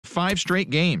5 straight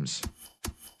games.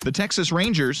 The Texas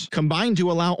Rangers combined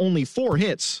to allow only 4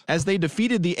 hits as they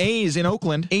defeated the A's in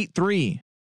Oakland 8-3.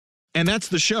 And that's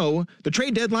the show. The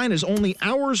trade deadline is only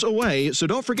hours away, so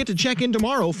don't forget to check in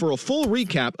tomorrow for a full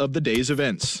recap of the day's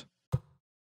events.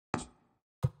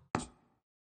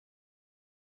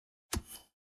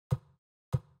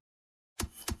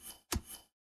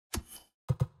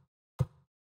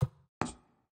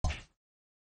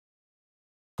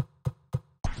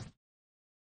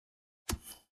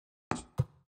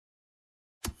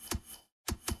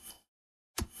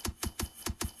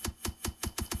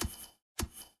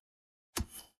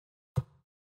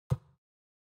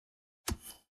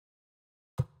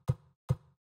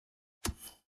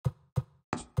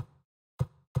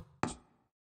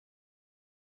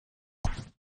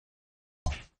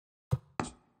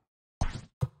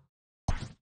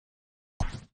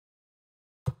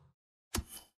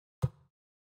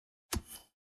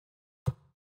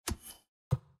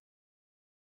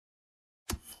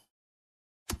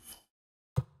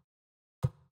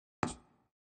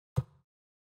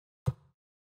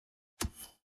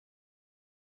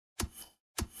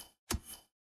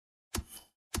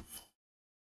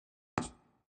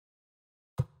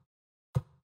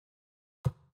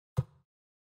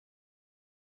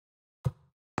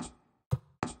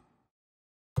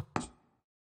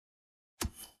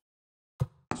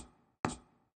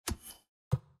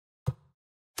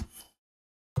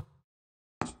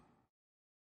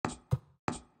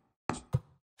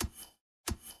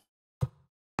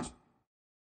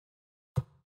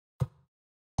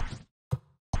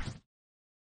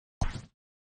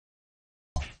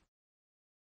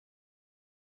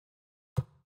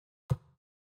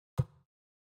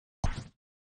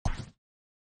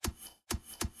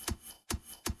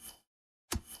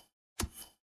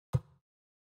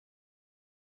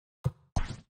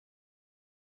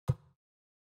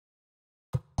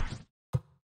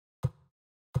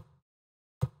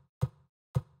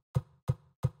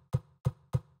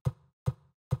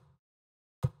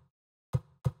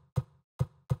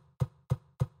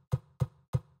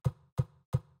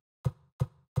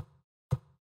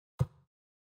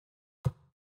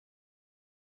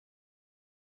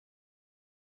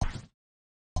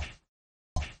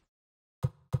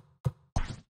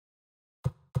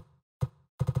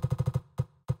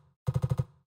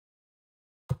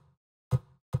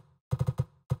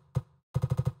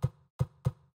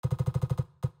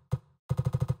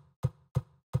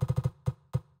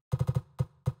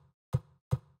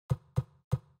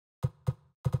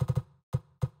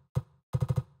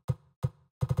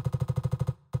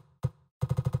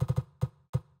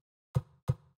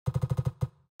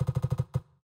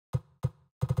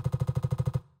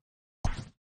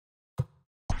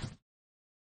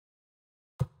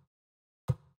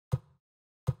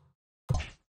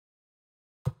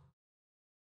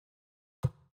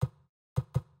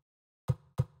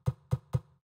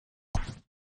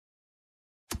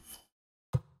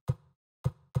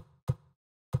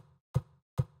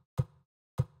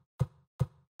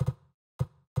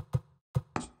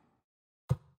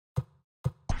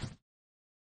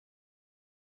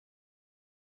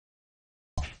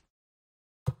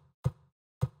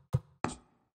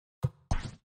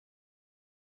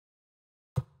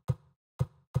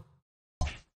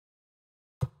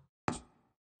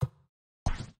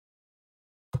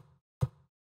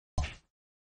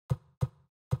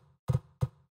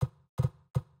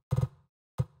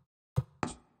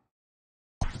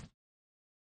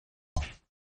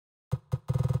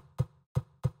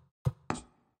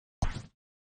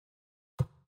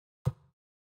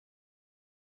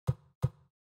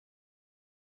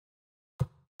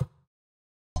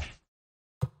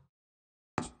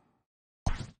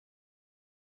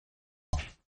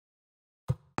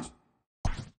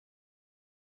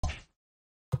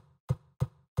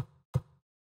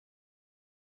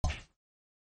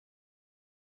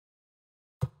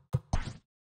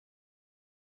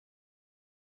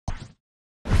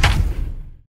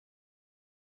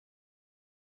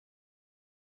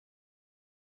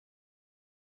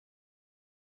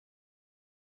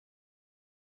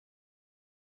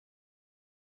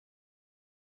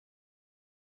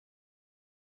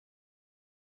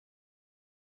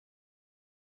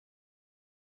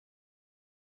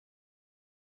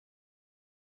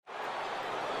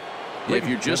 If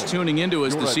you're just tuning into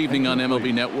us this evening on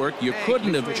MLB Network, you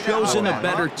couldn't have chosen a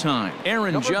better time.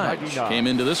 Aaron Judge came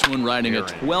into this one riding a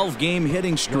 12-game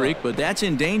hitting streak, but that's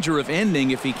in danger of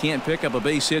ending if he can't pick up a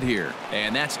base hit here.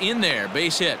 And that's in there,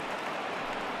 base hit.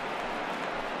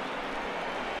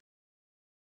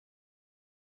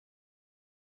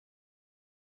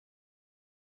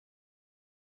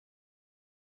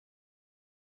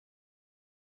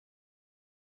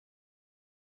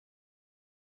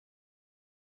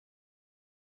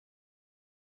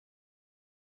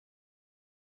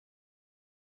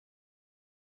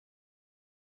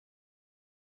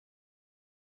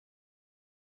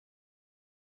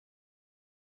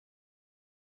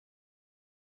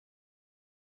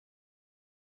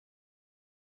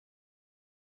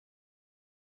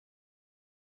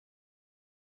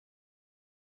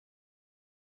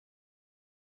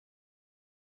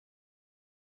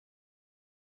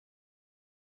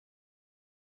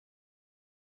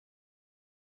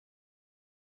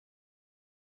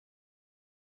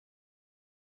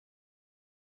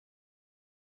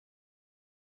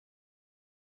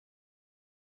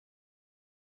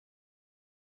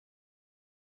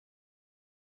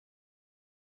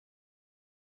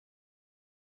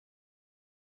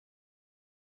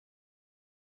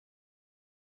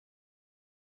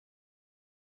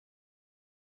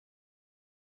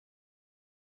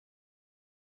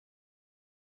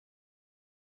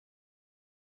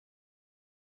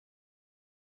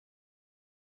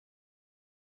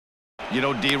 You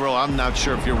know, D-Row, I'm not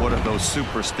sure if you're one of those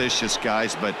superstitious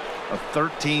guys, but a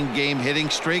 13-game hitting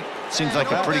streak seems like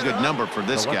a pretty good number for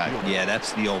this guy. Yeah,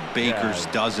 that's the old baker's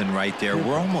dozen right there.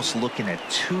 We're almost looking at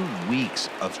 2 weeks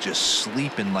of just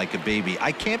sleeping like a baby.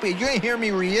 I can't be. You're going to hear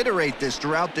me reiterate this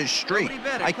throughout this streak.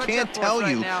 I can't tell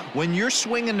you, when you're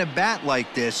swinging the bat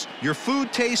like this, your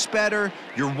food tastes better,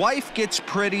 your wife gets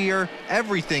prettier,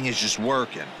 everything is just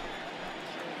working.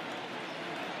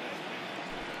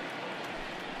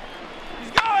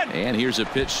 And here's a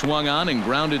pitch swung on and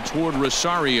grounded toward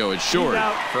Rosario at short.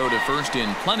 Throw to first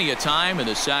in plenty of time, and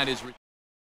the side is.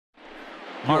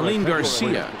 Marlene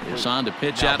Garcia is on to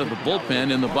pitch out of the bullpen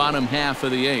in the bottom half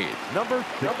of the 8th. Number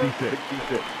 66.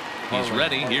 He's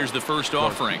ready. Here's the first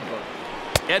offering.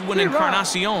 Edwin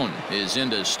Encarnacion is in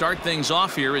to start things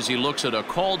off here as he looks at a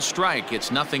called strike. It's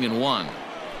 0-1.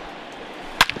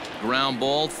 Ground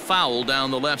ball foul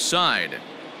down the left side.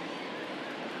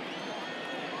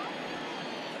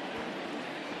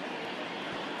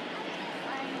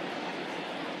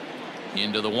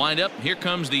 Into the windup. Here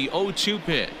comes the 0-2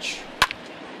 pitch.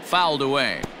 Fouled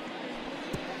away.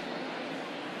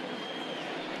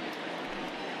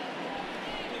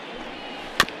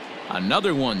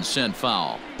 Another one sent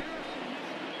foul.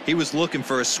 He was looking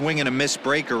for a swing and a miss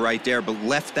breaker right there, but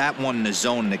left that one in the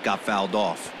zone that got fouled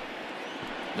off.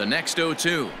 The next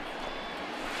 0-2.